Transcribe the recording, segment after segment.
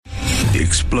The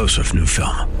explosive new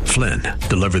film, Flynn,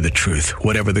 deliver the truth,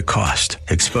 whatever the cost.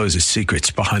 Exposes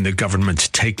secrets behind the government's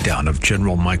takedown of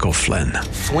General Michael Flynn.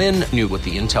 Flynn knew what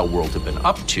the intel world had been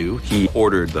up to. He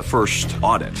ordered the first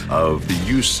audit of the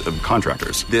use of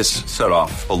contractors. This set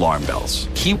off alarm bells.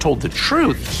 He told the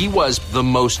truth. He was the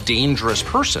most dangerous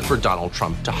person for Donald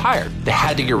Trump to hire. They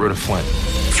had to get rid of Flynn.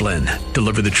 Flynn,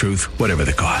 deliver the truth, whatever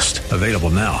the cost. Available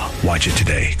now. Watch it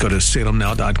today. Go to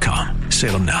salemnow.com.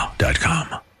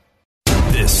 salemnow.com.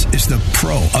 This is the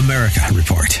Pro America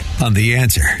Report on The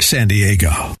Answer San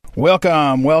Diego.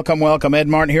 Welcome. Ed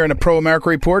Martin here in the Pro America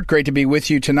Report. Great to be with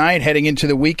you tonight, heading into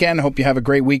the weekend. Hope you have a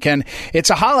great weekend. It's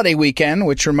a holiday weekend,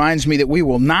 which reminds me that we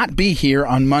will not be here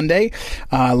on Monday,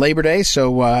 Labor Day.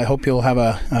 So I hope you'll have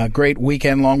a great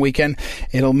weekend, long weekend.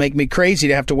 It'll make me crazy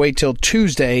to have to wait till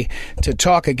Tuesday to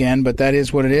talk again, but that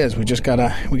is what it is. We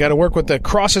gotta work with the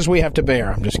crosses we have to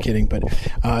bear. I'm just kidding, but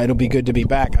it'll be good to be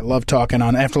back. I love talking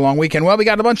on after a long weekend. Well, we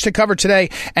got a bunch to cover today,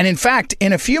 and in fact,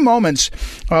 in a few moments,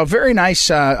 a very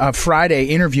nice Friday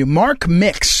interview. Mark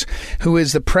Mix, who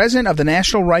is the president of the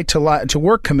National Right to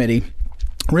Work Committee,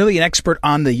 really an expert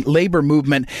on the labor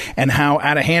movement and how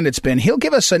out of hand it's been. He'll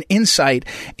give us an insight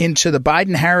into the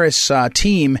Biden-Harris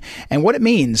team and what it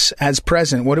means as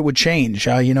president, what it would change.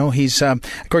 He's, of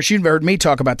course, you've heard me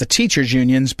talk about the teachers'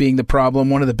 unions being the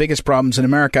problem, one of the biggest problems in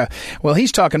America. Well,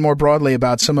 he's talking more broadly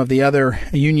about some of the other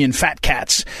union fat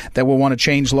cats that will want to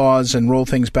change laws and roll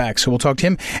things back. So we'll talk to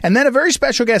him. And then a very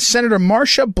special guest, Senator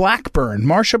Marsha Blackburn.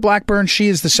 Marsha Blackburn, she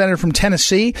is the senator from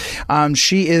Tennessee.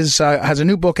 She has a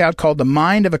new book out called The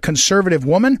Mind of a Conservative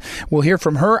Woman. We'll hear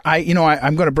from her.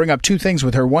 I'm going to bring up two things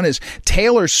with her. One is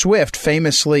Taylor Swift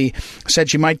famously said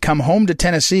she might come home to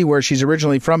Tennessee, where she's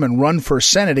originally from, and run for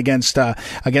Senate against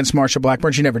Marsha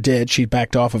Blackburn. She never did. She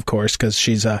backed off, of course, because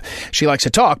she likes to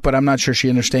talk, but I'm not sure she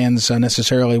understands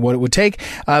necessarily what it would take.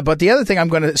 But the other thing, I'm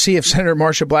going to see if Senator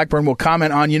Marsha Blackburn will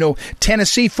comment on,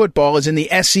 Tennessee football is in the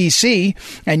SEC,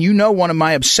 and one of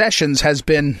my obsessions has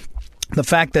been the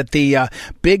fact that the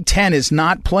Big Ten is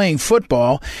not playing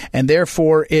football, and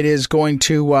therefore it is going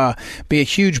to be a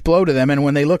huge blow to them. And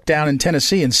when they look down in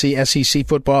Tennessee and see SEC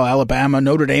football, Alabama,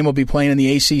 Notre Dame will be playing in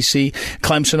the ACC,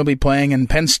 Clemson will be playing, and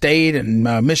Penn State, and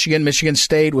Michigan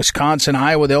State, Wisconsin,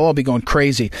 Iowa, they'll all be going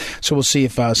crazy. So we'll see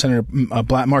if Senator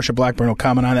Marsha Blackburn will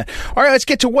comment on that. All right, let's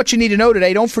get to what you need to know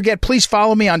today. Don't forget, please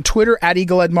follow me on Twitter,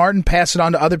 @EagleEdMartin. Pass it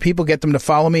on to other people. Get them to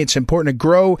follow me. It's important to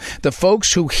grow the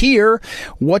folks who hear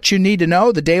what you need to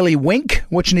know, the Daily Wink,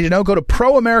 what you need to know. Go to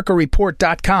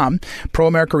proamericareport.com,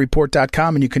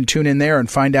 proamericareport.com, and you can tune in there and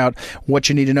find out what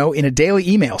you need to know in a daily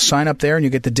email. Sign up there, and you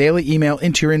get the daily email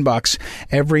into your inbox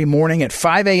every morning at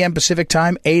 5 a.m. Pacific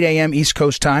time, 8 a.m. East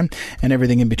Coast time, and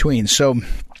everything in between. So,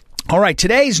 all right,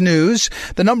 today's news,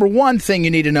 the number one thing you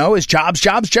need to know is jobs,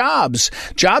 jobs, jobs.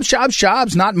 Jobs, jobs,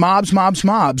 jobs, not mobs, mobs,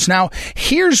 mobs. Now,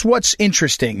 here's what's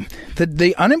interesting.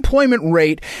 The unemployment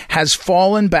rate has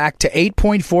fallen back to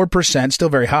 8.4%, still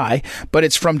very high, but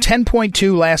it's from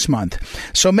 10.2 last month.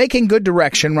 So making good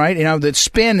direction, right? The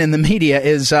spin in the media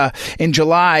is in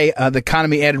July, the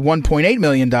economy added $1.8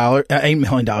 million,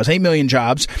 $8 million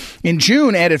jobs. In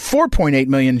June, added 4.8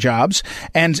 million jobs.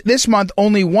 And this month,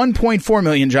 only 1.4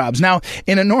 million jobs. Now,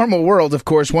 in a normal world, of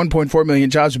course, 1.4 million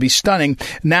jobs would be stunning.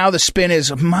 Now the spin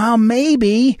is, well,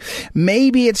 maybe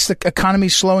it's the economy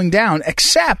slowing down,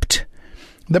 except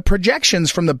the projections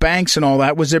from the banks and all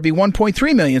that was there'd be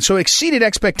 1.3 million. So it exceeded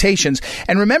expectations.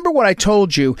 And remember what I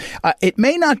told you, it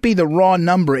may not be the raw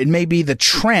number. It may be the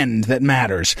trend that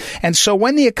matters. And so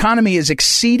when the economy is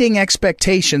exceeding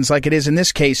expectations, like it is in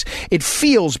this case, it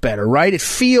feels better, right? It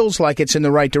feels like it's in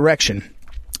the right direction.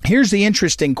 Here's the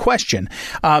interesting question.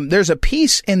 There's a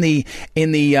piece in the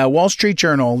Wall Street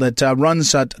Journal that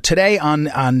runs today on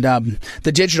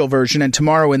the digital version and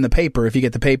tomorrow in the paper, if you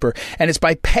get the paper. And it's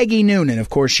by Peggy Noonan. Of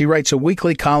course, she writes a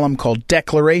weekly column called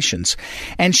Declarations.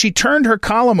 And she turned her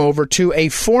column over to a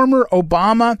former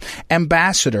Obama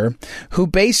ambassador who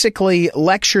basically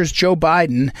lectures Joe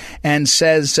Biden and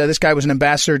says this guy was an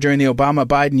ambassador during the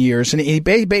Obama-Biden years. And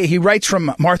he writes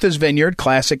from Martha's Vineyard,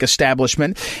 classic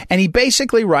establishment, and he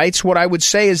basically writes what I would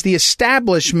say is the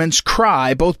establishment's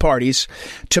cry, both parties,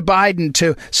 to Biden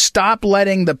to stop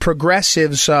letting the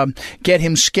progressives get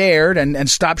him scared and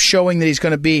stop showing that he's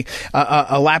going to be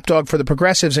a lapdog for the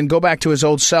progressives and go back to his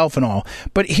old self and all.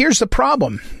 But here's the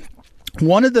problem.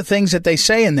 One of the things that they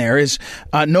say in there is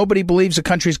nobody believes the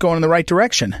country's going in the right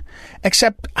direction,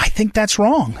 except I think that's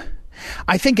wrong.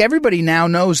 I think everybody now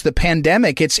knows the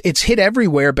pandemic. It's hit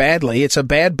everywhere badly. It's a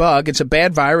bad bug. It's a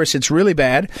bad virus. It's really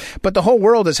bad. But the whole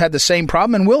world has had the same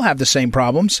problem and will have the same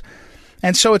problems.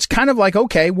 And so it's kind of like,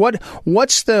 okay,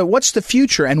 what's the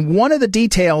future? And one of the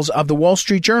details of the Wall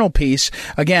Street Journal piece,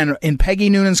 again, in Peggy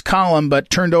Noonan's column, but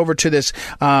turned over to this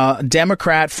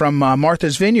Democrat from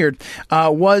Martha's Vineyard,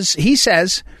 was he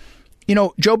says,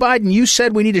 Joe Biden, you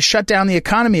said we need to shut down the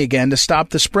economy again to stop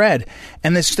the spread.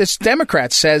 And this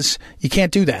Democrat says you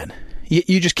can't do that.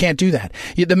 You just can't do that.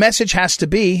 The message has to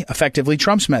be effectively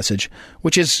Trump's message,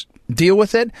 which is deal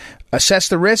with it, assess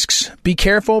the risks, be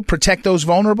careful, protect those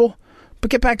vulnerable,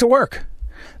 but get back to work.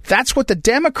 That's what the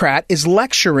Democrat is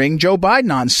lecturing Joe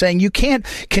Biden on, saying you can't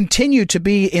continue to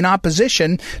be in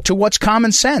opposition to what's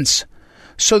common sense.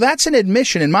 So that's an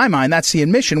admission in my mind. That's the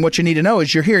admission. What you need to know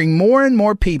is you're hearing more and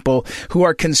more people who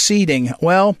are conceding,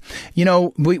 well,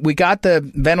 we got the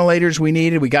ventilators we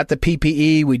needed. We got the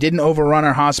PPE. We didn't overrun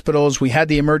our hospitals. We had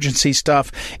the emergency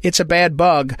stuff. It's a bad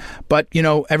bug, but,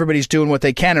 everybody's doing what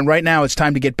they can. And right now it's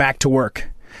time to get back to work,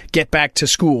 get back to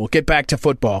school, get back to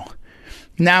football.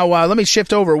 Now, let me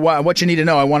shift over what you need to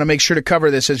know. I want to make sure to cover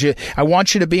this. I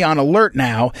want you to be on alert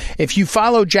now. If you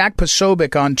follow Jack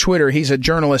Posobiec on Twitter, he's a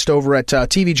journalist over at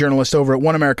TV journalist over at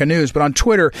One America News, but on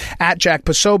Twitter at Jack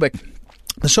Posobiec.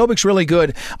 Posobiec's really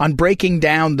good on breaking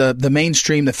down the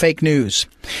mainstream, the fake news.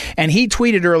 And he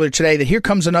tweeted earlier today that here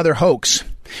comes another hoax.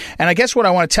 And I guess what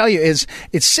I want to tell you is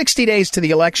it's 60 days to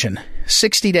the election.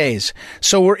 60 days.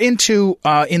 So we're into,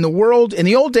 in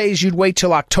the old days, you'd wait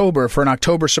till October for an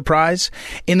October surprise.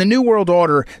 In the New World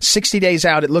Order, 60 days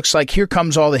out, it looks like here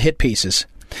comes all the hit pieces.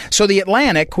 So the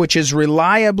Atlantic, which is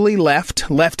reliably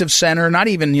left of center, not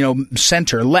even,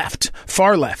 center, left,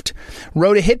 far left,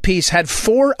 wrote a hit piece, had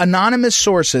 4 anonymous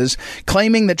sources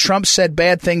claiming that Trump said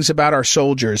bad things about our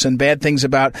soldiers and bad things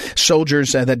about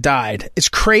soldiers that died. It's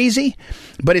crazy,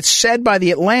 but it's said by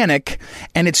the Atlantic,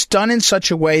 and it's done in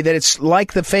such a way that it's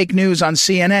like the fake news on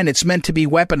CNN. It's meant to be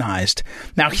weaponized.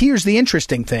 Now, here's the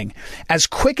interesting thing. As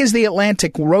quick as the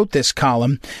Atlantic wrote this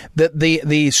column,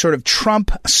 the sort of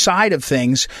Trump side of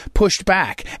things pushed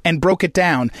back and broke it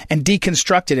down and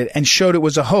deconstructed it and showed it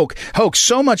was a hoax.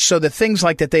 So much so that things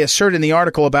like that they assert in the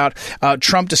article about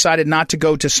Trump decided not to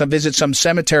go to visit some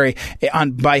cemetery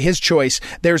by his choice.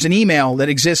 There's an email that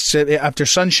exists after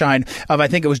Sunshine of, I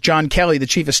think it was John Kelly, the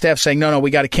chief of staff, saying, no, we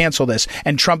got to cancel this,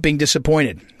 and Trump being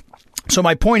disappointed. So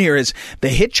my point here is the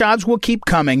hit jobs will keep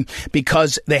coming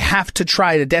because they have to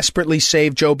try to desperately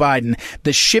save Joe Biden.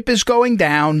 The ship is going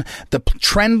down. The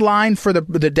trend line for the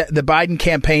Biden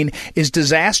campaign is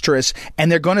disastrous,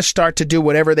 and they're going to start to do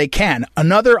whatever they can.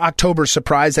 Another October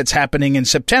surprise that's happening in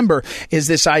September is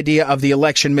this idea of the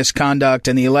election misconduct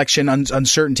and the election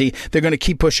uncertainty. They're going to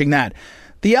keep pushing that.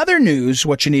 The other news,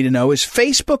 what you need to know, is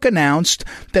Facebook announced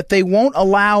that they won't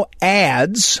allow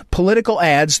ads, political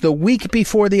ads, the week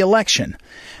before the election.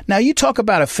 Now, you talk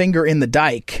about a finger in the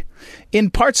dike. In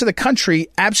parts of the country,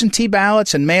 absentee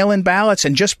ballots and mail-in ballots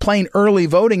and just plain early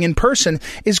voting in person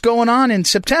is going on in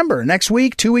September, next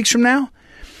week, 2 weeks from now.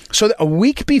 So a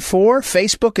week before,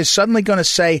 Facebook is suddenly going to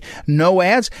say no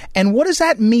ads. And what does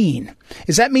that mean?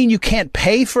 Does that mean you can't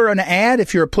pay for an ad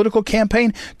if you're a political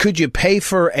campaign? Could you pay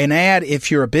for an ad if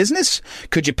you're a business?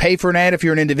 Could you pay for an ad if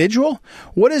you're an individual?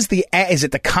 What is the ad? Is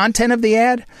it the content of the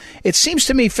ad? It seems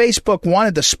to me Facebook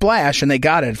wanted the splash, and they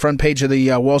got it, front page of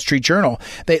the Wall Street Journal,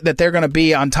 that they're going to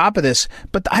be on top of this.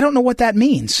 But I don't know what that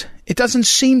means. It doesn't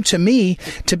seem to me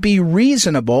to be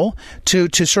reasonable to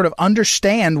sort of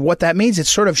understand what that means. It's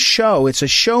sort of show. It's a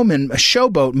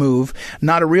showboat move,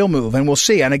 not a real move. And we'll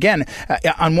see. And again,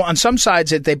 on some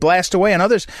sides they blast away, on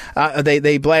others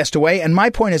they blast away. And my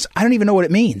point is, I don't even know what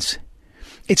it means.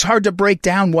 It's hard to break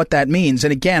down what that means.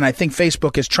 And again, I think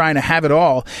Facebook is trying to have it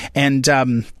all and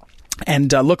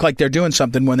look like they're doing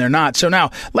something when they're not. So now,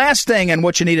 last thing, and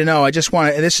what you need to know, I just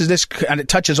want to, this and it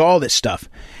touches all this stuff,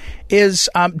 is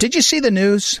did you see the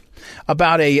news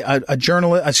about a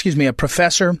journalist, a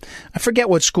professor? I forget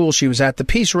what school she was at. The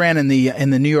piece ran in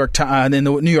the New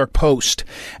York Post,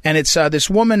 and it's this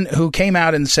woman who came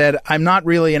out and said, "I'm not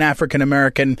really an African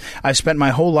American. I've spent my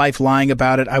whole life lying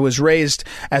about it. I was raised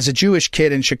as a Jewish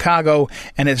kid in Chicago,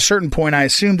 and at a certain point, I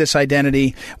assumed this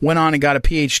identity. Went on and got a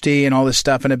PhD and all this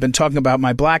stuff, and have been talking about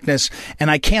my blackness,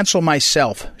 and I cancel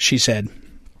myself," she said.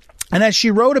 And as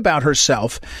she wrote about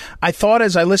herself, I thought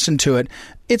as I listened to it,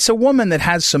 it's a woman that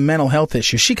has some mental health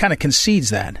issues. She kind of concedes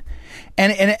that.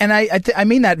 And I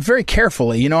mean that very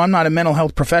carefully. I'm not a mental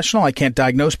health professional. I can't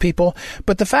diagnose people.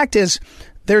 But the fact is,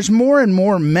 there's more and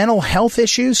more mental health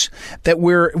issues that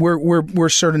we're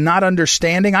sort of not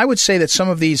understanding. I would say that some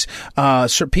of these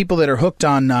sort of people that are hooked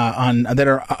on that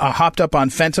are hopped up on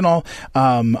fentanyl,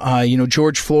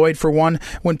 George Floyd for one,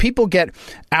 when people get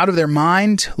out of their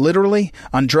mind, literally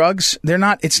on drugs,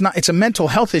 it's a mental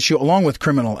health issue along with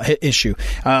criminal issue.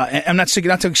 I'm not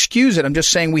to excuse it. I'm just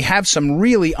saying we have some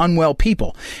really unwell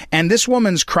people. And this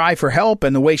woman's cry for help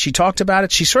and the way she talked about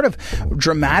it, she sort of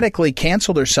dramatically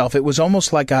canceled herself. It was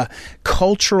almost like a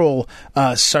cultural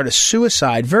sort of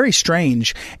suicide, very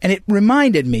strange. And it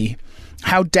reminded me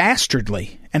how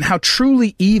dastardly and how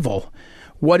truly evil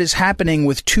what is happening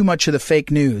with too much of the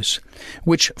fake news,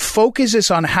 which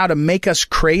focuses on how to make us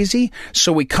crazy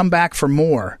so we come back for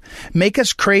more. Make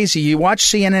us crazy. You watch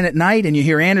CNN at night and you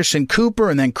hear Anderson Cooper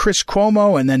and then Chris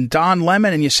Cuomo and then Don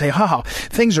Lemon and you say,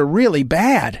 things are really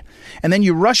bad. And then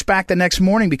you rush back the next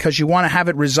morning because you want to have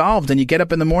it resolved, and you get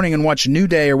up in the morning and watch New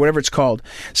Day or whatever it's called.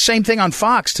 Same thing on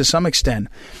Fox to some extent.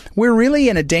 We're really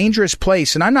in a dangerous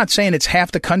place, and I'm not saying it's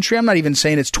half the country. I'm not even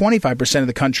saying it's 25% of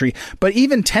the country, but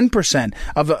even 10%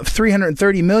 of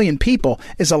 330 million people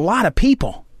is a lot of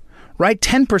people, right?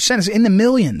 10% is in the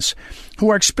millions who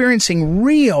are experiencing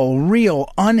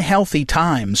real unhealthy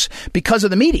times because of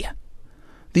the media.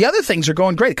 The other things are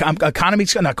going great.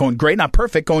 Economy's not going great, not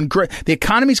perfect, going great. The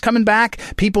economy's coming back.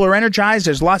 People are energized.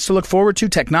 There's lots to look forward to.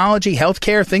 Technology,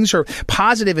 healthcare, things are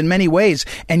positive in many ways.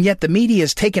 And yet the media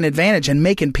is taking advantage and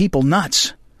making people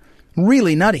nuts.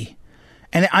 Really nutty.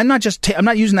 And I'm not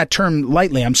using that term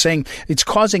lightly. I'm saying it's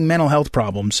causing mental health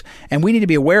problems. And we need to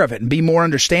be aware of it and be more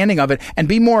understanding of it and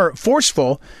be more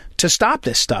forceful to stop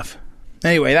this stuff.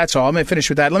 Anyway, that's all. I'm going to finish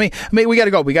with that. We got to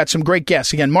go. We got some great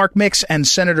guests. Again, Mark Mix and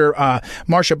Senator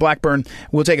Marsha Blackburn.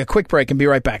 We'll take a quick break and be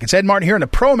right back. It's Ed Martin here in the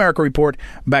Pro America Report.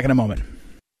 Back in a moment.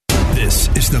 This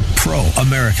is the Pro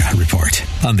America Report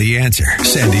on The Answer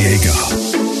San Diego.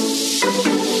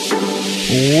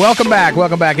 Welcome back.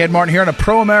 Ed Martin here on a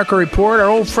Pro America Report. Our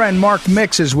old friend Mark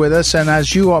Mix is with us, and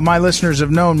as you, my listeners,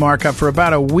 have known, Mark, for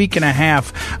about a week and a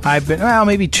half,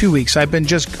 maybe 2 weeks, I've been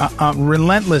just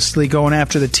relentlessly going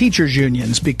after the teachers'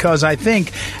 unions, because I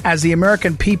think as the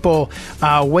American people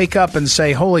wake up and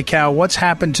say, holy cow, what's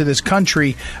happened to this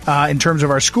country in terms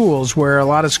of our schools, where a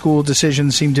lot of school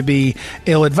decisions seem to be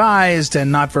ill-advised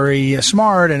and not very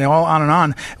smart, and all on and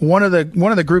on. One of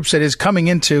the groups that is coming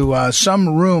into some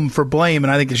room for blame, and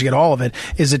I think they should get all of it,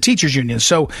 is the teachers union.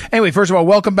 So anyway, first of all,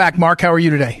 welcome back, Mark. How are you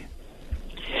today?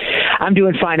 I'm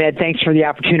doing fine, Ed. Thanks for the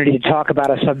opportunity to talk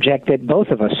about a subject that both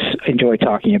of us enjoy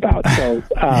talking about. So,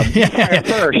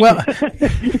 first.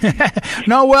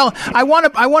 I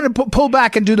want to pull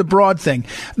back and do the broad thing.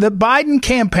 The Biden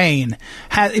campaign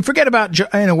forget about Joe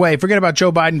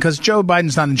Biden, because Joe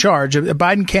Biden's not in charge. The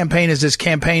Biden campaign is this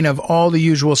campaign of all the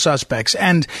usual suspects,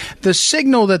 and the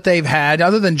signal that they've had,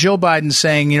 other than Jill Biden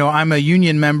saying, I'm a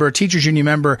union member, teachers union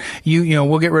member,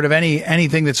 we'll get rid of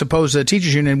anything that's opposed to the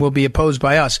teachers union will be opposed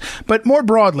by us. But more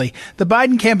broadly, the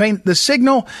Biden campaign, the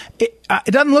signal, it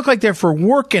doesn't look like they're for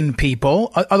working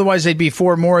people. Otherwise, they'd be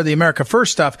for more of the America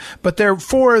First stuff. But they're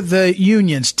for the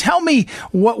unions. Tell me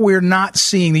what we're not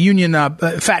seeing, the union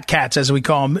fat cats, as we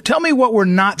call them. Tell me what we're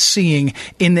not seeing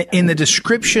in the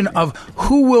description of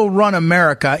who will run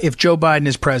America if Joe Biden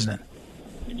is president.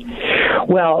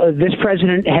 Well, this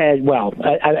president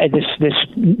this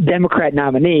Democrat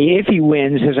nominee, if he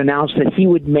wins, has announced that he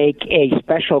would make a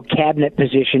special cabinet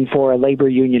position for a labor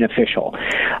union official.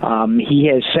 He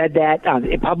has said that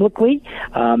publicly.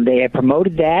 They have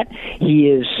promoted that. He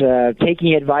is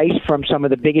taking advice from some of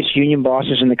the biggest union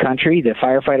bosses in the country, the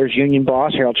firefighters union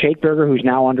boss, Harold Shakeberger, who's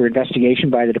now under investigation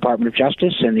by the Department of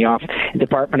Justice and the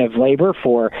Department of Labor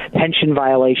for pension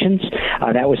violations.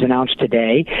 That was announced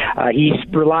today. He's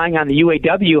relying on the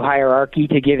UAW hierarchy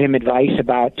to give him advice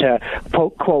about,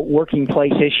 quote,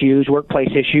 workplace issues,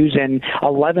 and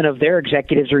 11 of their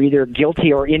executives are either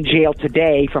guilty or in jail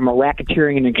today from a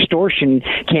racketeering and extortion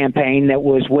campaign that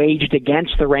was waged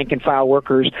against the rank-and-file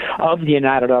workers of the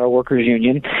United Auto Workers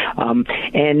Union.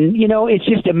 It's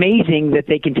just amazing that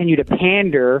they continue to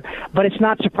pander, but it's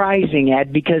not surprising,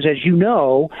 Ed, because as you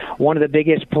know, one of the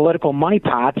biggest political money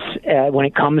pots when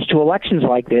it comes to elections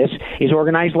like this is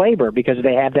organized labor, because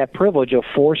they have that privilege of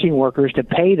forcing workers to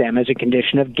pay them as a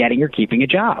condition of getting or keeping a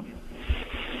job.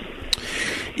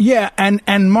 Yeah,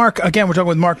 and Mark, again, we're talking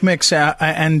with Mark Mix,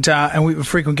 and we have a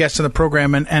frequent guest on the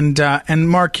program, and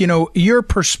Mark, your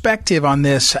perspective on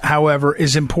this, however,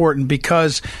 is important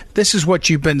because this is what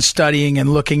you've been studying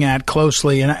and looking at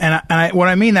closely, and what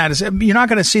I mean that is you're not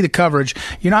going to see the coverage.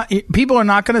 People are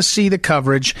not going to see the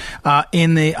coverage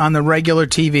on the regular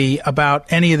TV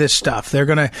about any of this stuff. They're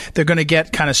gonna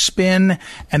get kind of spin,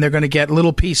 and they're going to get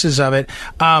little pieces of it.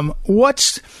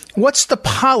 What's the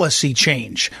policy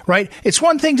change, right? It's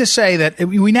one thing to say that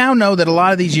we now know that a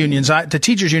lot of these unions, the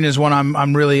teachers union is one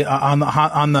I'm really on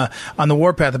the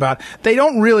warpath about. They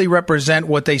don't really represent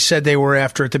what they said they were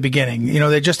after at the beginning.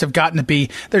 They just have gotten to be,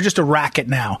 they're just a racket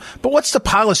now. But what's the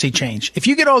policy change? If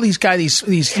you get all these guys,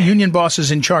 these union bosses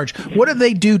in charge, what do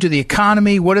they do to the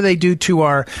economy? What do they do to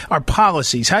our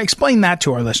policies? Explain that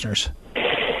to our listeners.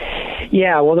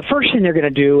 Yeah, well, the first thing they're going to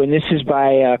do, and this is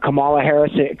by Kamala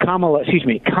Harris's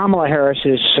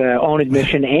own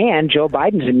admission and Joe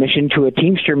Biden's admission to a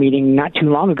Teamster meeting not too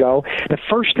long ago, the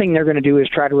first thing they're going to do is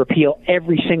try to repeal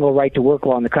every single right-to-work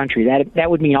law in the country. That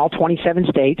would mean all 27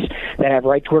 states that have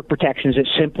right-to-work protections that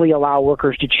simply allow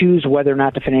workers to choose whether or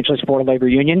not to financially support a labor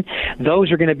union.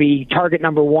 Those are going to be target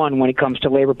number one when it comes to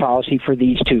labor policy for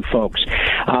these two folks.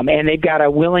 And they've got a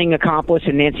willing accomplice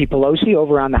in Nancy Pelosi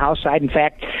over on the House side. In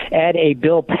fact, Ed, a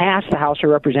bill passed the House of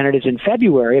Representatives in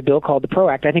February, a bill called the PRO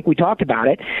Act. I think we talked about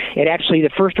it. It actually, the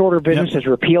first order of business is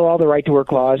repeal all the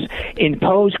right-to-work laws,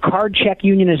 impose card check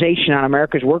unionization on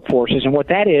America's workforces. And what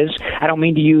that is, I don't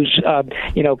mean to use,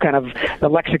 kind of the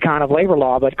lexicon of labor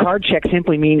law, but card check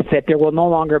simply means that there will no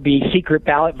longer be secret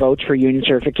ballot votes for union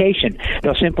certification.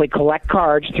 They'll simply collect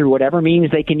cards through whatever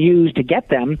means they can use to get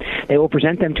them. They will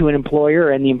present them to an employer,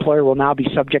 and the employer will now be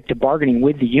subject to bargaining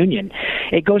with the union.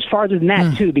 It goes farther than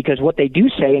that, too, because what they do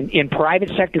say in private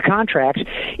sector contracts,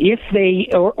 if they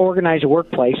organize a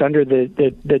workplace under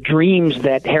the dreams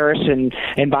that Harris and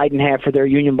Biden have for their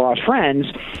union boss friends,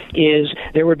 is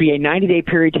there would be a 90-day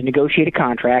period to negotiate a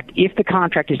contract. If the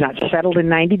contract is not settled in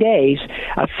 90 days,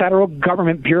 a federal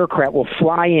government bureaucrat will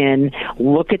fly in,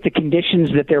 look at the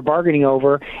conditions that they're bargaining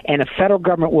over, and the federal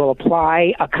government will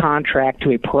apply a contract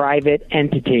to a private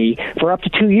entity for up to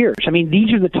 2 years. I mean,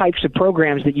 these are the types of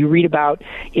programs that you read about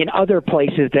in other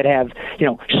places that have,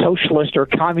 socialist or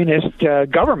communist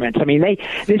governments. I mean,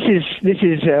 this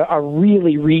is a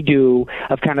really redo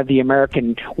of kind of the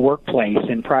American workplace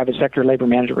and private sector labor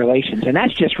management relations, and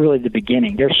that's just really the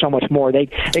beginning. There's so much more. They've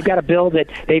got a bill that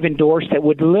they've endorsed that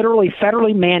would literally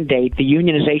federally mandate the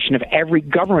unionization of every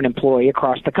government employee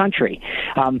across the country.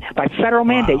 By federal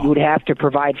mandate, you would have to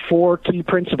provide 4 key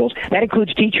principles. That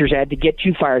includes teachers, Ed, to get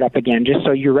you fired up again, just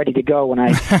so you're ready to go when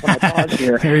I pause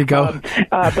here. There you go.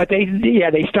 But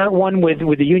they start one with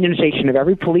the unionization of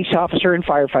every police officer and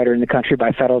firefighter in the country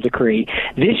by federal decree.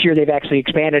 This year, they've actually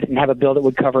expanded it and have a bill that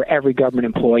would cover every government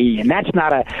employee. And that's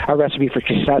not a recipe for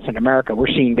success in America. We're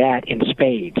seeing that in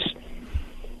spades.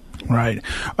 Right.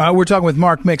 We're talking with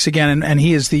Mark Mix again, and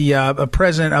he is the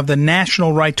president of the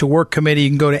National Right to Work Committee. You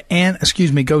can go to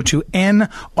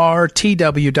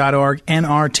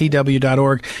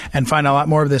nrtw.org, and find a lot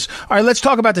more of this. All right, let's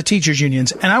talk about the teachers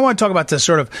unions, and I want to talk about the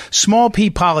sort of small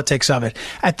p politics of it.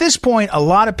 At this point, a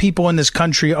lot of people in this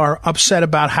country are upset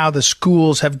about how the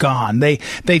schools have gone. They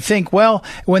think, well,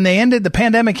 when they ended, the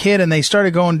pandemic hit and they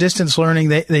started going distance learning,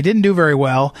 they didn't do very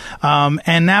well,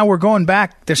 and now we're going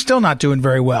back. They're still not doing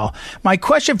very well. My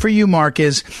question for you, Mark,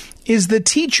 is the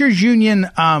teachers union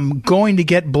going to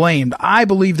get blamed? I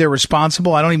believe they're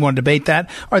responsible. I don't even want to debate that.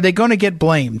 Are they going to get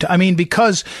blamed? I mean,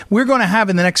 because we're going to have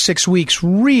in the next 6 weeks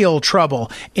real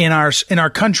trouble in our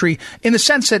country, in the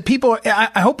sense that people,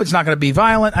 I hope it's not going to be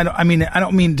violent. I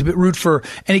don't mean to root for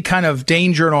any kind of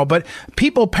danger and all, but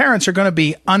parents are going to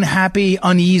be unhappy,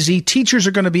 uneasy. Teachers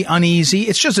are going to be uneasy.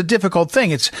 It's just a difficult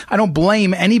thing. I don't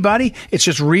blame anybody. It's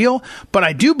just real. But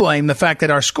I do blame the fact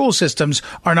that our school systems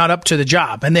are not up to the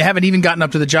job, and they haven't even gotten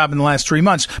up to the job in the last 3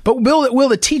 months. But will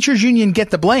the teachers union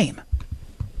get the blame?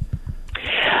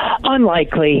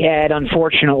 Unlikely, Ed,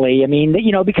 unfortunately. I mean,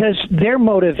 because their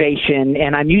motivation,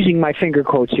 and I'm using my finger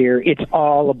quotes here, it's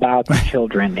all about the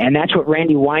children. And that's what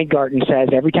Randi Weingarten says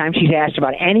every time she's asked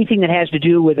about anything that has to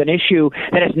do with an issue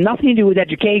that has nothing to do with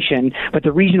education, but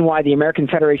the reason why the American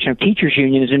Federation of Teachers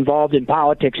Union is involved in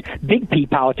politics, big P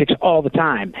politics, all the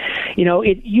time.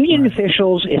 Union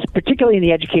officials, particularly in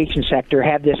the education sector,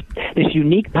 have this this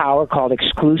unique power called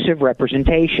exclusive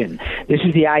representation. This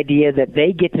is the idea that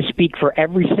they get to speak for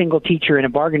every single teacher in a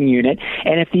bargaining unit,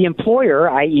 and if the employer,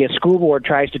 i.e. a school board,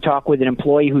 tries to talk with an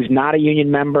employee who's not a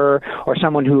union member or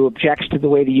someone who objects to the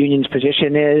way the union's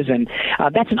position is, and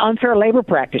that's an unfair labor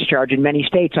practice charge in many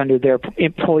states under their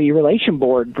employee relation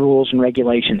board rules and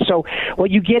regulations. So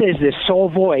what you get is this sole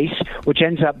voice, which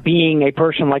ends up being a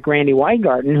person like Randy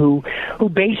Weingarten, who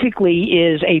basically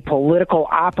is a political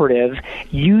operative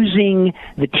using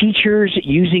the teachers,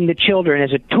 using the children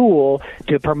as a tool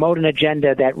to promote an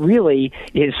agenda that really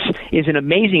is an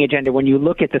amazing agenda when you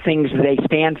look at the things that they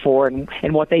stand for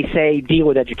and what they say deal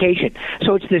with education.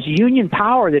 So it's this union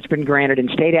power that's been granted in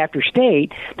state after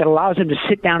state that allows them to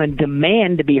sit down and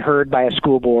demand to be heard by a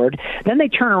school board. Then they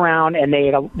turn around and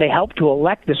they help to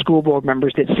elect the school board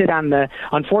members that sit on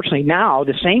unfortunately now,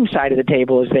 the same side of the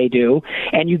table as they do,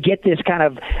 and you get this kind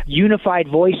of unified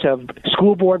voice of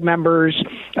school board members,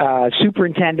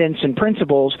 superintendents, and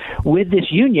principals with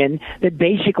this union that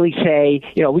basically say,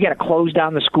 we got to close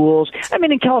down the schools. I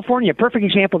mean, in California, a perfect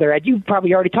example there, Ed, you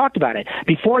probably already talked about it.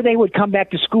 Before they would come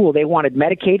back to school, they wanted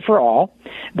Medicaid for all.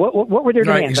 What were their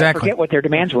demands? Right, exactly. I forget what their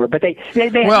demands were, but they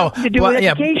had to do with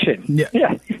education.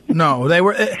 Yeah. No, they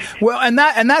were and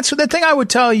that's the thing I would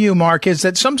tell you, Mark, is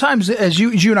that sometimes as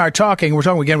you and I are talking, we're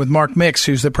talking again with Mark Mix,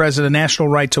 who's the president of the National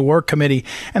Right to Work Committee,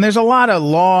 and there's a lot of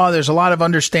law, there's a lot of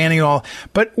understanding and all,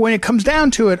 but when it comes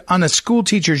down to it on the school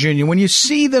teachers union, when you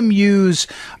see them use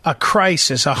a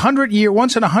crisis,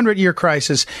 once in a 100-year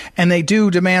crisis, and they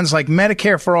do demands like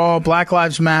Medicare for all, Black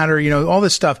Lives Matter, all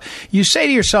this stuff, you say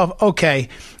to yourself, okay,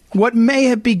 what may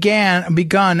have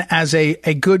begun as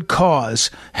a good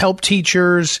cause, help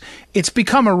teachers, it's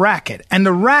become a racket. And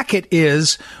the racket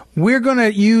is we're going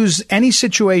to use any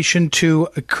situation to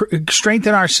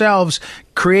strengthen ourselves,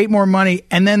 create more money,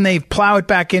 and then they plow it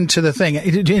back into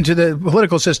the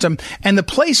political system. And the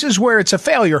places where it's a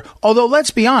failure, although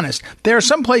let's be honest, there are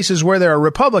some places where there are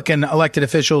Republican elected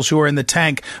officials who are in the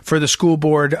tank for the school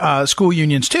board, school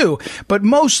unions too. But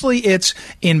mostly it's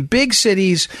in big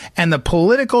cities, and the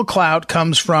political clout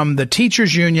comes from the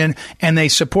teachers union, and they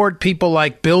support people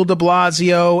like Bill de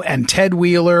Blasio and Ted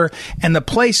Wheeler, and the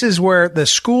places where the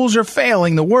schools are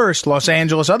failing the worst, Los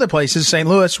Angeles, other places, St.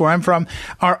 Louis, where I'm from,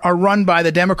 are run by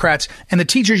the Democrats, and the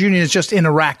teachers union is just in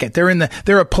a racket.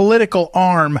 They're a political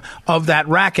arm of that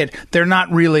racket. They're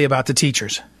not really about the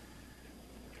teachers.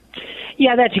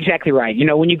 Yeah, that's exactly right.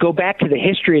 When you go back to the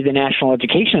history of the National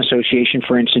Education Association,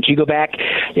 for instance, you go back,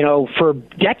 for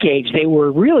decades, they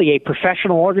were really a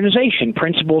professional organization.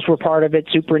 Principals were part of it,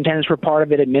 superintendents were part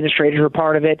of it, administrators were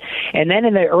part of it. And then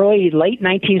in the late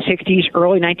 1960s,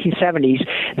 early 1970s,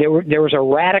 there was a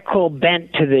radical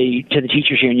bent to the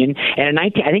teachers union. And I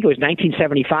think it was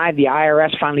 1975, the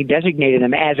IRS finally designated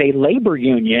them as a labor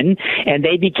union, and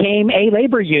they became a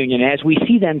labor union as we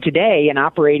see them today and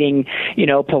operating,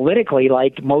 politically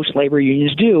like most labor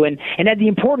unions do. And the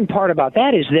important part about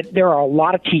that is that there are a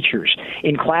lot of teachers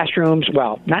in classrooms,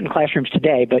 well, not in classrooms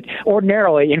today, but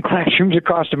ordinarily in classrooms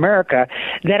across America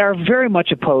that are very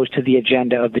much opposed to the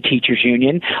agenda of the teachers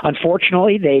union.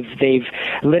 Unfortunately, they've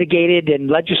litigated and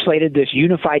legislated this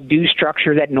unified due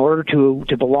structure that in order to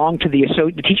belong to the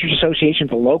Teachers Association,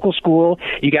 the local school,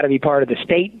 you got to be part of the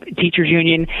state teachers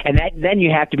union, and then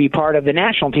you have to be part of the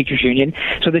national teachers union.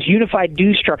 So this unified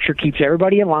due structure keeps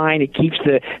everybody in line. It keeps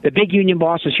the big union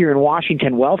bosses here in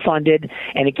Washington well-funded,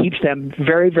 and it keeps them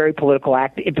very, very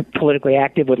politically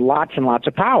active with lots and lots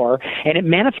of power, and it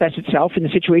manifests itself in the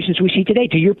situations we see today.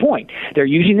 To your point, they're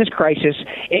using this crisis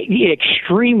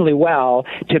extremely well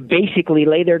to basically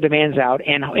lay their demands out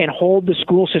and hold the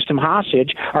school system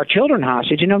hostage, our children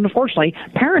hostage, and unfortunately,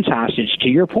 parents hostage, to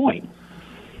your point.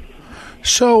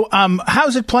 So,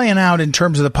 how's it playing out in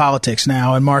terms of the politics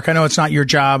now? And Mark, I know it's not your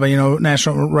job.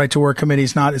 National Right to Work Committee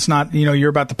is not. It's not. You're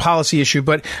about the policy issue.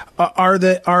 But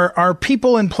are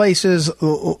people in places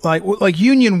like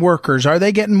union workers? Are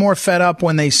they getting more fed up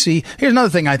when they see? Here's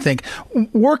another thing I think: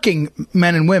 working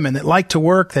men and women that like to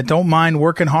work, that don't mind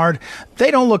working hard, they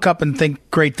don't look up and think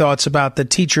great thoughts about the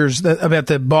teachers, about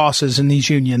the bosses in these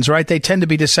unions, right? They tend to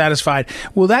be dissatisfied.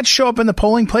 Will that show up in the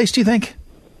polling place? Do you think?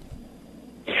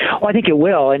 Well, I think it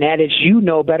will, and that is, you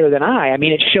know better than I. I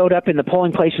mean, it showed up in the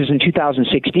polling places in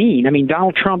 2016. I mean,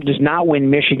 Donald Trump does not win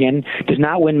Michigan, does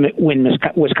not win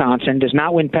Wisconsin, does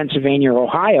not win Pennsylvania or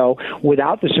Ohio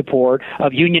without the support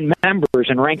of union members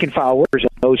and rank-and-file workers in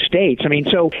those states. I mean,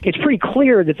 so it's pretty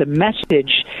clear that the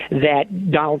message that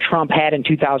Donald Trump had in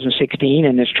 2016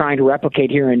 and is trying to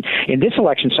replicate here in this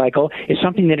election cycle is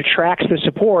something that attracts the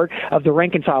support of the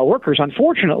rank-and-file workers.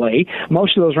 Unfortunately,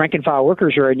 most of those rank-and-file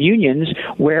workers are in unions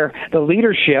where where the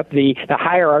leadership, the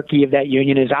hierarchy of that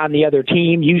union is on the other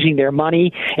team, using their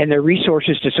money and their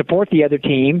resources to support the other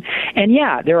team. And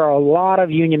yeah, there are a lot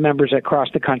of union members across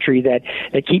the country that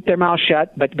keep their mouth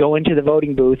shut but go into the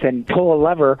voting booth and pull a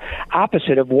lever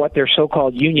opposite of what their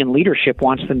so-called union leadership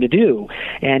wants them to do.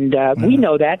 And we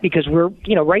know that because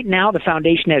right now the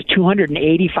foundation has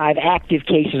 285 active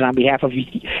cases on behalf of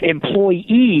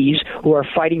employees who are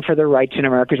fighting for their rights in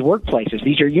America's workplaces.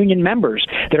 These are union members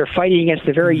that are fighting against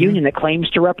the very union that claims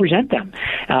to represent them.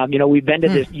 We've been to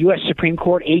the U.S. Supreme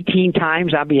Court 18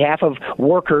 times on behalf of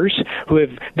workers who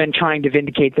have been trying to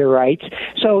vindicate their rights.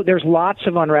 So there's lots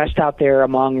of unrest out there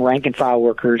among rank-and-file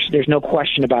workers. There's no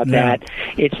question about that.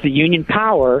 It's the union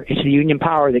power. It's the union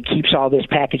power that keeps all this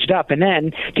packaged up. And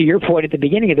then, to your point at the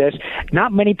beginning of this,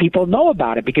 not many people know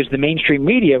about it because the mainstream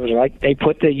media was like, they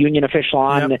put the union official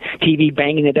on the TV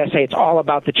banging the desk, say it's all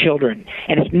about the children.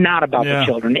 And it's not about the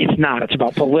children. It's not. It's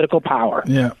about political power.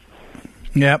 Yeah.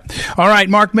 Yep. All right,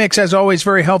 Mark Mix, as always,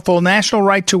 very helpful. National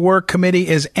Right to Work Committee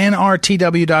is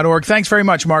nrtw.org. Thanks very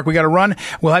much, Mark. We got to run.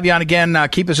 We'll have you on again.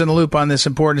 Keep us in the loop on this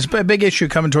important, it's a big issue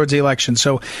coming towards the election.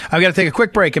 So I've got to take a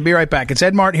quick break and be right back. It's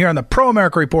Ed Martin here on the Pro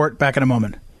America Report. Back in a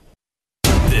moment.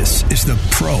 This is the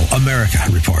Pro America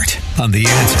Report on The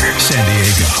Answer San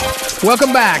Diego.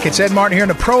 Welcome back. It's Ed Martin here in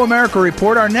the Pro America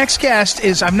Report. Our next guest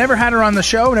is, I've never had her on the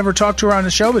show, never talked to her on the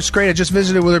show, but it's great. I just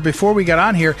visited with her before we got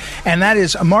on here, and that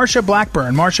is Marsha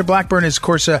Blackburn. Marsha Blackburn is, of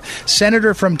course, a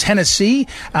senator from Tennessee,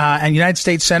 and United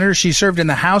States Senator. She served in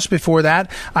the House before that.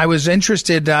 I was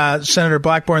interested, Senator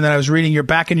Blackburn, that I was reading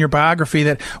back in your biography,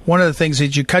 that one of the things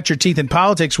that you cut your teeth in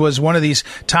politics was one of these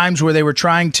times where they were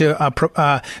trying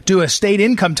to do a state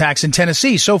income tax in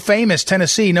Tennessee. So famous,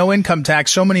 Tennessee, no income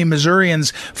tax. So many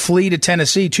Missourians flee to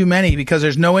Tennessee, too many, because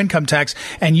there's no income tax.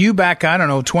 And you back,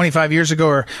 25 years ago,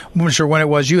 or I'm not sure when it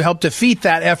was, you helped defeat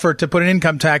that effort to put an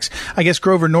income tax. I guess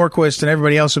Grover Norquist and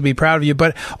everybody else would be proud of you.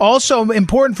 But also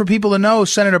important for people to know,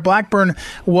 Senator Blackburn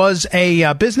was a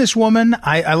businesswoman.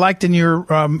 I liked in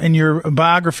your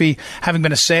biography having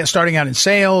been starting out in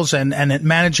sales and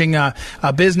managing a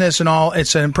business and all.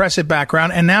 It's an impressive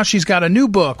background. And now she's got a new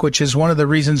book, which is one of the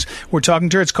reasons we're talking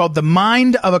to her. It's called The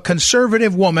Mind of a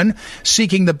Conservative Woman,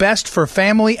 Seeking the Best for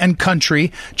Family and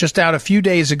Country, just out a few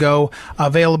days ago,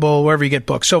 available wherever you get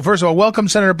books. So first of all, welcome,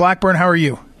 Senator Blackburn. How are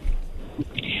you?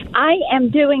 I am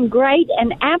doing great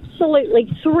and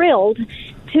absolutely thrilled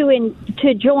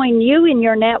to join you in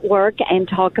your network and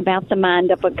talk about the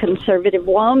mind of a conservative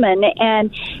woman.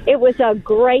 And it was a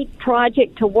great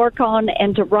project to work on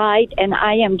and to write, and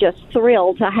I am just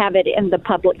thrilled to have it in the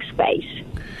public space.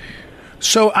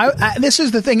 So this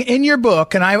is the thing in your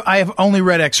book, and I have only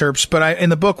read excerpts, but in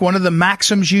the book, one of the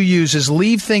maxims you use is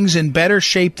leave things in better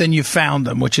shape than you found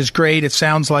them, which is great. It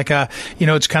sounds like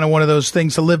it's kind of one of those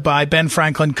things to live by. Ben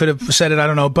Franklin could have said it, I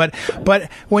don't know. But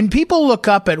when people look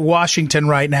up at Washington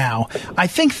right now, I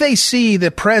think they see the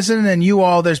president and you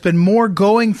all, there's been more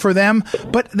going for them,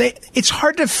 but it's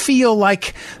hard to feel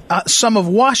like some of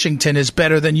Washington is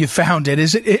better than you found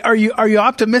it. Are you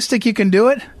optimistic you can do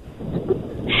it?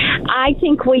 I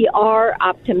think we are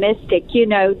optimistic.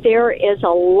 There is a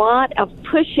lot of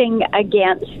pushing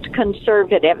against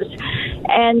conservatives,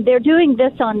 and they're doing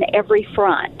this on every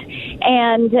front.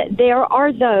 And there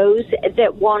are those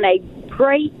that want a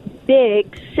great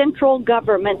big central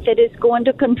government that is going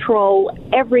to control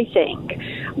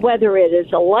everything, whether it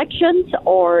is elections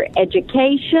or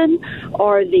education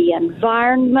or the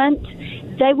environment.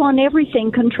 They want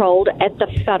everything controlled at the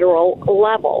federal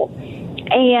level.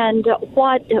 And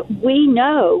what we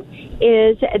know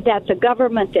is that the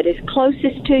government that is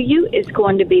closest to you is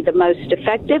going to be the most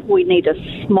effective. We need a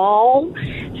small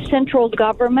central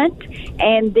government,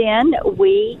 and then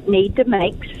we need to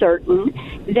make certain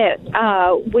that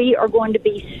we are going to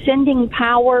be sending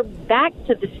power back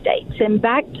to the states and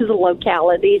back to the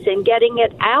localities and getting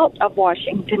it out of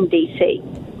Washington, D.C.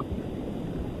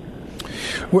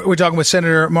 We're talking with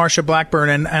Senator Marsha Blackburn,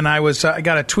 and I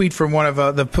got a tweet from one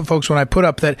of the folks when I put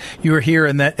up that you were here,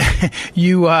 and that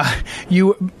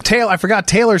I forgot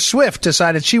Taylor Swift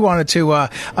decided she wanted to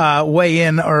weigh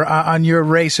in on your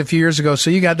race a few years ago. So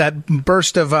you got that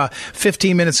burst of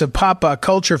 15 minutes of pop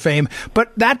culture fame.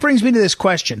 But that brings me to this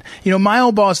question. My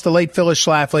old boss, the late Phyllis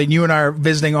Schlafly, and you and I are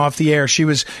visiting off the air. She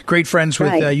was great friends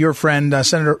with your friend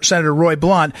Senator Roy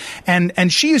Blunt,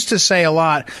 and she used to say a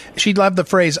lot. She loved the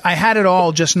phrase, "I had it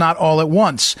all, just not all at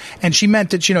once." And she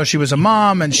meant that, she was a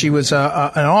mom, and she was an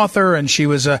author, and she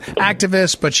was an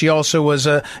activist, but she also was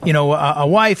a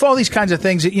wife, all these kinds of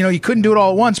things that, you couldn't do it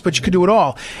all at once, but you could do it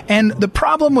all. And the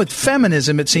problem with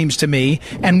feminism, it seems to me,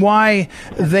 and why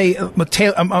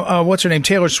what's her name,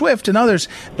 Taylor Swift and others,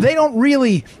 they don't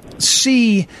really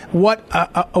see what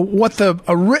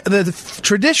the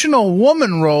traditional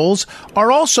woman roles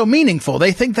are also meaningful.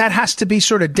 They think that has to be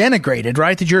sort of denigrated,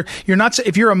 right? That you're not,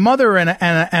 if you're a mother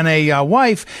and a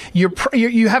wife,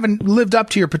 you haven't lived up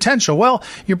to your potential. Well,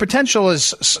 your potential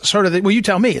is sort of, well, you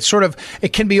tell me,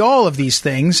 it can be all of these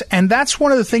things, and that's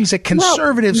one of the things that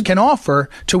conservatives can offer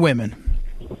to women.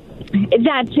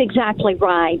 That's exactly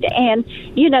right. And,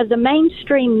 the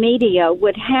mainstream media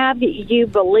would have you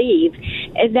believe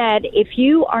that if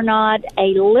you are not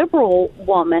a liberal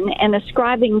woman and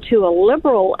ascribing to a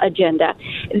liberal agenda,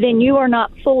 then you are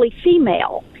not fully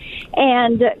female.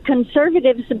 And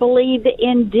conservatives believe,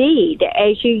 indeed,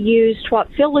 as you used what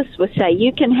Phyllis would say,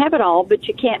 you can have it all, but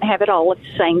you can't have it all at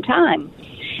the same time.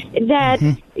 That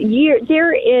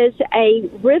there is a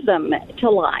rhythm to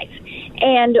life.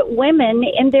 And women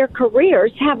in their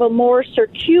careers have a more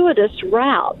circuitous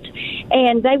route,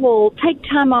 and they will take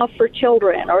time off for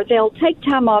children, or they'll take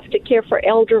time off to care for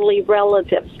elderly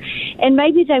relatives. And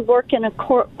maybe they work in a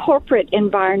corporate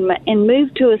environment and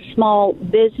move to a small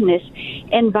business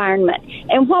environment.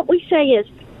 And what we say is,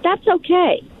 that's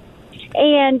okay.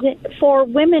 And for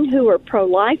women who are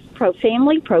pro-life,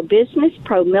 pro-family, pro-business,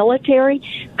 pro-military,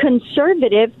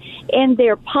 conservative in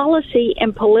their policy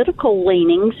and political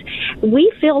leanings,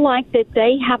 we feel like that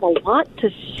they have a lot to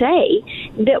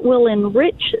say that will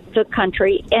enrich the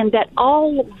country, and that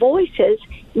all voices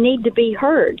need to be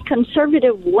heard.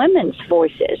 Conservative women's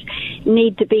voices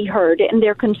need to be heard, and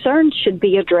their concerns should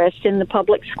be addressed in the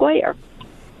public square.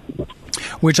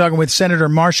 We're talking with Senator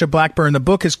Marsha Blackburn. The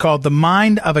book is called The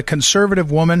Mind of a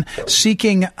Conservative Woman,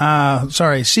 Seeking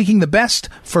the Best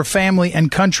for Family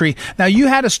and Country. Now, you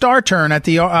had a star turn at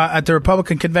the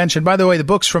Republican convention. By the way, the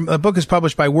book is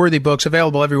published by Worthy Books,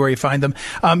 available everywhere you find them.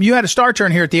 You had a star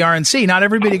turn here at the RNC. Not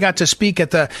everybody got to speak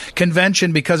at the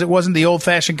convention because it wasn't the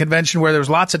old-fashioned convention where there was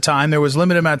lots of time. There was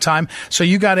limited amount of time. So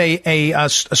you got a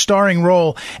starring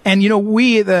role. And,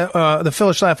 we, the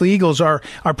Phyllis Schlafly Eagles, are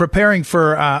preparing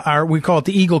for we call it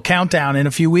the Eagle Countdown in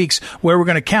a few weeks, where we're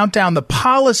going to count down the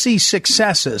policy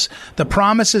successes, the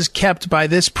promises kept by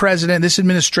this president, this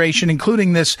administration,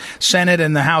 including this Senate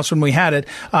and the House when we had it,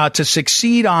 to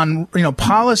succeed on,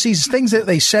 policies, things that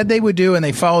they said they would do and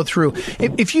they followed through.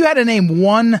 If you had to name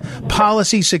one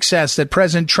policy success that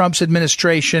President Trump's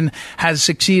administration has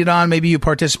succeeded on, maybe you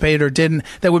participated or didn't,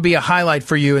 that would be a highlight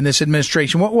for you in this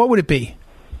administration, what would it be?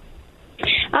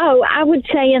 Oh, I would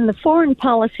say in the foreign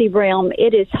policy realm,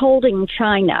 it is holding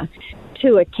China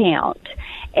to account.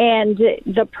 And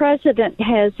the president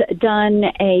has done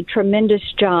a tremendous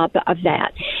job of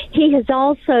that. He has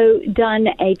also done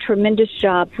a tremendous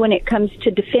job when it comes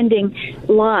to defending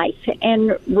life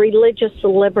and religious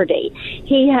liberty.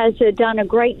 He has done a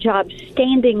great job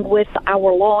standing with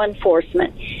our law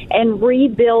enforcement and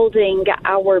rebuilding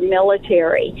our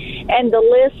military. And the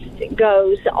list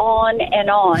goes on and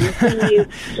on. When you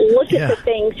look at the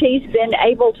things he's been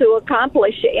able to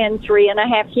accomplish in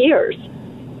 3.5 years.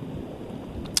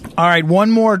 All right,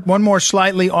 one more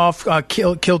slightly off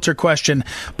kilter question,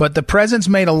 but the president's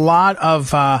made a lot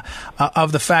of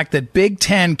the fact that Big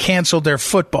Ten canceled their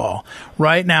football.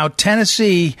 Right now,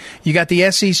 Tennessee, you got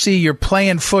the SEC, you're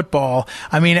playing football.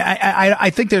 I mean, I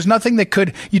think there's nothing that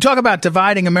could. You talk about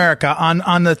dividing America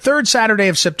on the third Saturday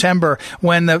of September,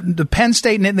 when the Penn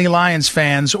State Nittany Lions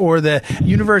fans or the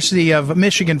University of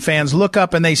Michigan fans look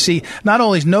up and they see not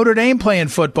only is Notre Dame playing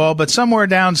football, but somewhere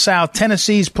down south,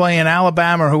 Tennessee's playing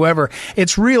Alabama or whoever.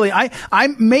 It's really, I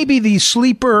maybe the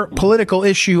sleeper political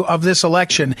issue of this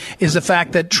election is the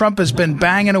fact that Trump has been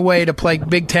banging away to play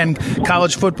Big Ten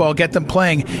college football, get them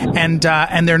playing, and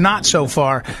they're not so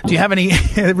far. Do you have any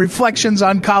reflections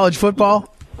on college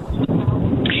football?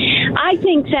 I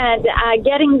think that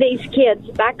getting these kids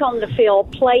back on the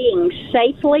field playing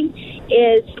safely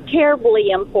is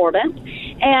terribly important.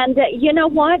 And you know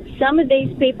what? Some of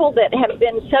these people that have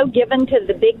been so given to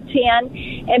the Big Ten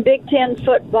and Big Ten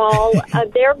football,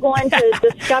 they're going to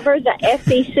discover the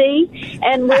SEC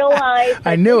and realize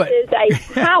that this is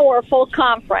a powerful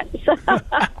conference.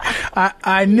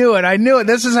 I knew it.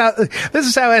 This is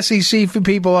how SEC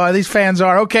people are. These fans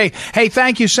are. Okay. Hey,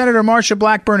 thank you, Senator Marsha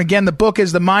Blackburn. Again, the book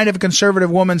is The Mind of a Conservative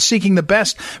Woman, Seeking the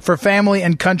Best for Family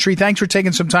and Country. Thanks for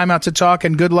taking some time out to talk,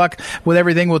 and good luck with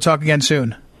everything. We'll talk again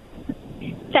soon.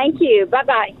 Thank you.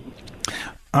 Bye-bye.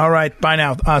 All right. Bye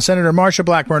now. Senator Marsha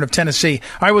Blackburn of Tennessee.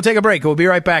 All right. We'll take a break. We'll be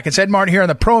right back. It's Ed Martin here on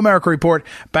the Pro America Report.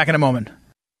 Back in a moment.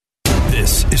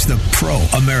 This is the Pro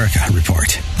America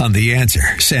Report on The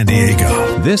Answer San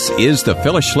Diego. This is the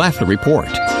Phyllis Schlafly Report,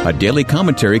 a daily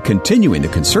commentary continuing the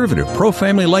conservative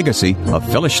pro-family legacy of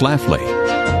Phyllis Schlafly.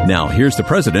 Now, here's the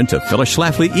president of Phyllis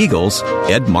Schlafly Eagles,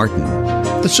 Ed Martin.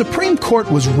 The Supreme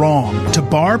Court was wrong to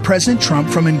bar President Trump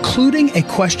from including a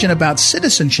question about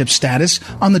citizenship status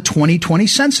on the 2020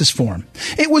 census form.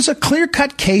 It was a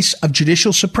clear-cut case of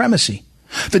judicial supremacy.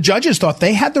 The judges thought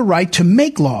they had the right to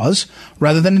make laws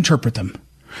rather than interpret them.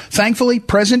 Thankfully,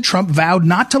 President Trump vowed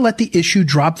not to let the issue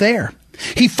drop there.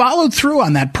 He followed through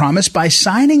on that promise by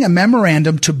signing a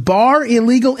memorandum to bar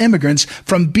illegal immigrants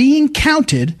from being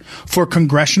counted for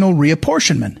congressional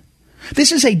reapportionment.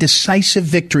 This is a decisive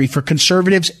victory for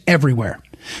conservatives everywhere.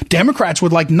 Democrats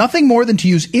would like nothing more than to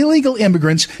use illegal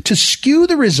immigrants to skew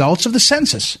the results of the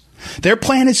census. Their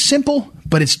plan is simple,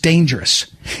 but it's dangerous.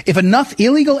 If enough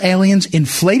illegal aliens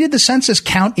inflated the census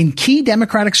count in key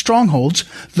Democratic strongholds,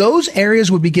 those areas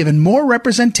would be given more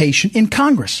representation in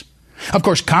Congress. Of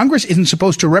course, Congress isn't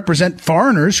supposed to represent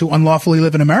foreigners who unlawfully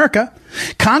live in America.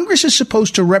 Congress is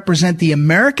supposed to represent the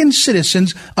American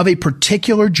citizens of a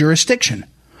particular jurisdiction.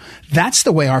 That's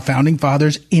the way our founding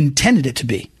fathers intended it to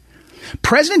be.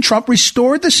 President Trump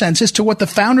restored the census to what the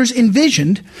founders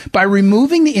envisioned by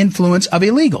removing the influence of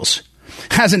illegals.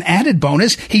 As an added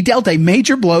bonus, he dealt a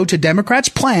major blow to Democrats'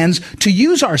 plans to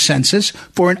use our census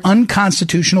for an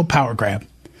unconstitutional power grab.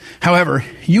 However,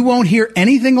 you won't hear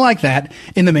anything like that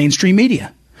in the mainstream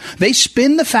media. They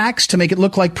spin the facts to make it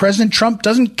look like President Trump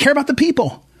doesn't care about the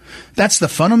people. That's the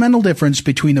fundamental difference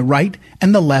between the right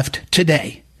and the left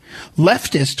today.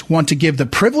 Leftists want to give the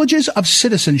privileges of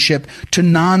citizenship to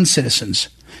non-citizens.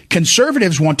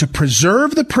 Conservatives want to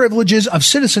preserve the privileges of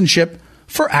citizenship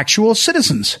for actual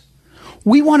citizens.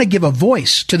 We want to give a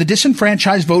voice to the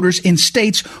disenfranchised voters in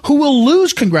states who will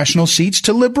lose congressional seats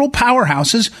to liberal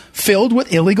powerhouses filled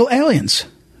with illegal aliens.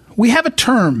 We have a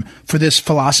term for this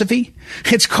philosophy.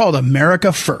 It's called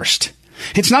America First.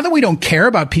 It's not that we don't care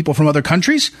about people from other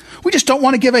countries. We just don't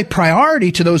want to give a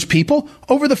priority to those people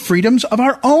over the freedoms of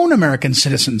our own American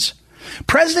citizens.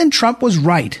 President Trump was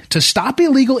right to stop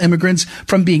illegal immigrants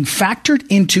from being factored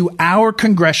into our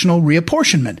congressional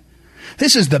reapportionment.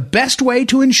 This is the best way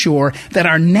to ensure that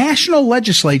our national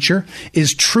legislature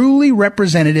is truly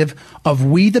representative of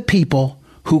we the people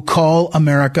who call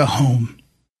America home.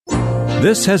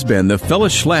 This has been the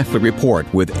Phyllis Schlafly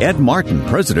Report with Ed Martin,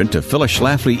 president of Phyllis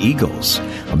Schlafly Eagles.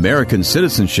 American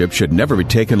citizenship should never be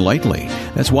taken lightly.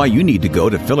 That's why you need to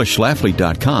go to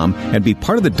phyllisschlafly.com and be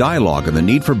part of the dialogue on the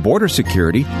need for border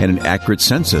security and an accurate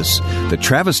census, the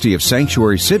travesty of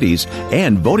sanctuary cities,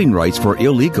 and voting rights for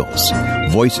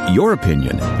illegals. Voice your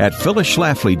opinion at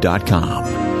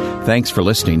phyllisschlafly.com. Thanks for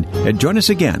listening, and join us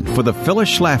again for the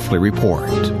Phyllis Schlafly Report.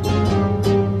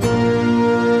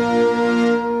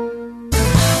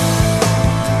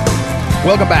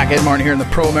 Welcome back. Ed Martin here in the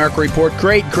Pro America Report.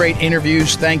 Great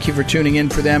interviews. Thank you for tuning in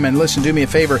for them. And listen, do me a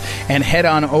favor and head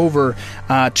on over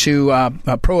to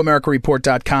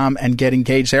proamericareport.com and get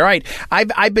engaged there. All right.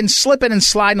 I've been slipping and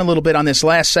sliding a little bit on this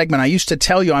last segment. I used to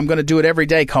tell you I'm going to do it every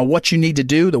day, called What You Need to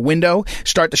Do, the window.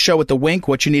 Start the show with the wink,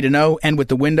 what you need to know, end with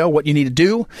the window, what you need to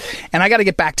do. And I got to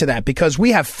get back to that because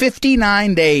we have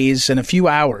 59 days and a few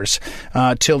hours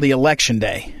till the election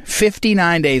day.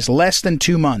 59 days, less than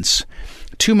 2 months.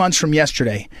 2 months from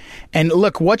yesterday. And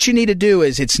look, what you need to do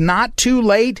is it's not too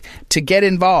late to get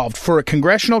involved for a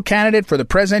congressional candidate, for the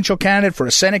presidential candidate, for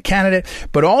a Senate candidate,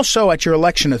 but also at your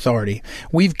election authority.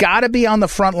 We've got to be on the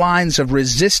front lines of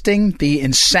resisting the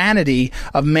insanity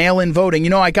of mail-in voting.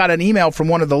 You know, I got an email from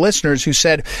one of the listeners who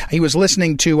said he was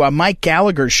listening to Mike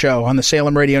Gallagher's show on the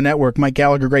Salem Radio Network. Mike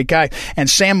Gallagher, great guy. And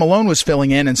Sam Malone was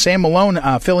filling in, and Sam Malone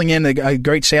filling in, a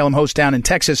great Salem host down in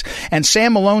Texas. And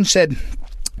Sam Malone said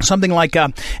something like,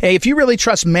 hey, if you really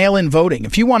trust mail-in voting,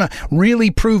 if you want to really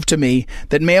prove to me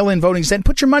that mail-in voting is, then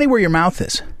put your money where your mouth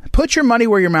is. Put your money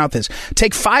where your mouth is.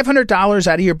 Take $500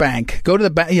 out of your bank. Go to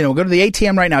the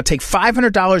ATM right now. Take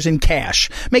 $500 in cash.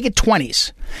 Make it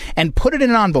 20s and put it in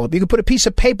an envelope. You can put a piece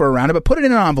of paper around it, but put it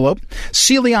in an envelope,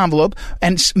 seal the envelope,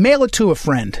 and mail it to a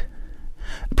friend.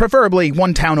 Preferably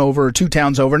 1 town over or 2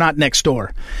 towns over, not next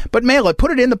door. But mail it.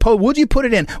 Put it in the post. Would you put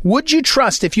it in? Would you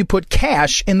trust if you put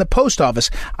cash in the post office?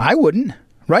 I wouldn't,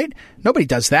 right? Nobody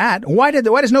does that. Why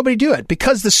does nobody do it?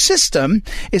 Because the system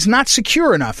is not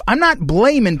secure enough. I'm not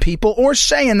blaming people or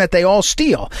saying that they all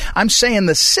steal. I'm saying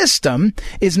the system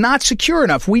is not secure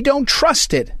enough. We don't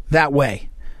trust it that way.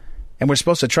 And we're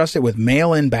supposed to trust it with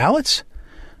mail-in ballots?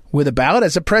 With a ballot,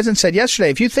 as the president said yesterday,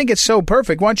 if you think it's so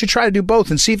perfect, why don't you try to do both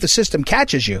and see if the system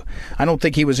catches you? I don't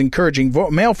think he was encouraging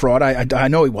mail fraud. I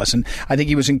know he wasn't. I think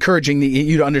he was encouraging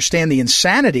you to understand the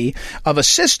insanity of a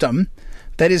system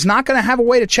that is not going to have a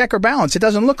way to check or balance. It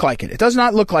doesn't look like it. It does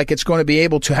not look like it's going to be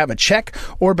able to have a check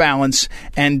or balance,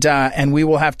 and we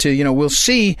will have to, we'll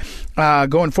see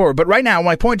going forward. But right now,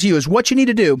 my point to you is what you need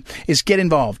to do is get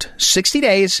involved. 60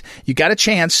 days, you got a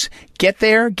chance. Get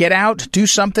there, get out, do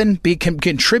something, be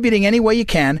contributing any way you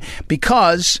can,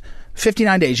 because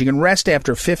 59 days. You can rest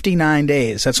after 59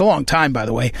 days. That's a long time, by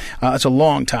the way. It's a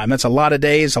long time. That's a lot of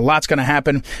days. A lot's going to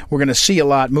happen. We're going to see a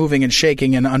lot moving and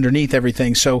shaking and underneath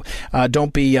everything. So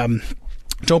don't be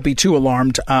too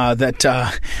alarmed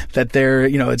that they're,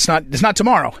 it's not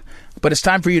tomorrow. But it's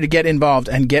time for you to get involved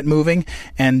and get moving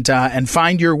and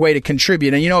find your way to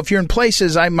contribute. And, if you're in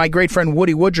places, my great friend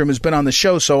Woody Woodrum has been on the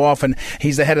show so often.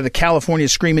 He's the head of the California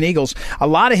Screaming Eagles. A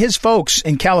lot of his folks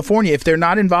in California, if they're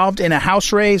not involved in a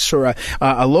house race or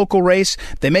a local race,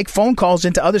 they make phone calls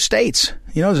into other states.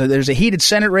 There's a heated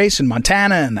Senate race in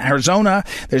Montana and Arizona.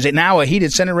 There's now a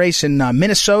heated Senate race in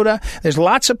Minnesota. There's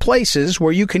lots of places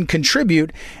where you can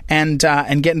contribute and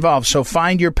get involved. So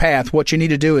find your path. What you need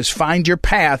to do is find your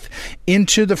path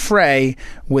into the fray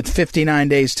with 59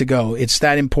 days to go. It's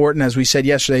that important. As we said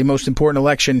yesterday, most important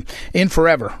election in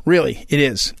forever. Really, it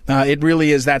is. It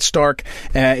really is that stark.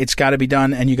 It's got to be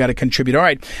done, and you got to contribute. All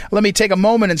right, let me take a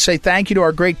moment and say thank you to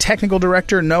our great technical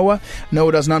director, Noah.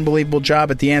 Noah does an unbelievable job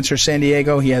at The Answer San Diego.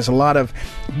 He has a lot of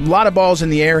balls in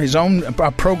the air. His own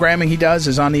programming he does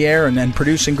is on the air and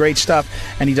producing great stuff,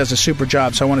 and he does a super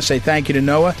job. So I want to say thank you to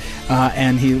Noah,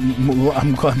 and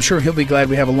I'm sure he'll be glad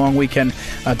we have a long weekend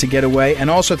to get away. And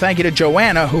also thank you to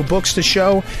Joanna, who books the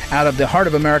show out of the heart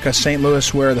of America, St.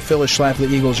 Louis, where the Phyllis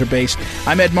Schlafly Eagles are based.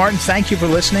 I'm Ed Martin. Thank you for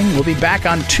listening. We'll be back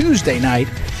on Tuesday night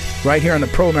right here on the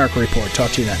Pro America Report.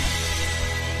 Talk to you then.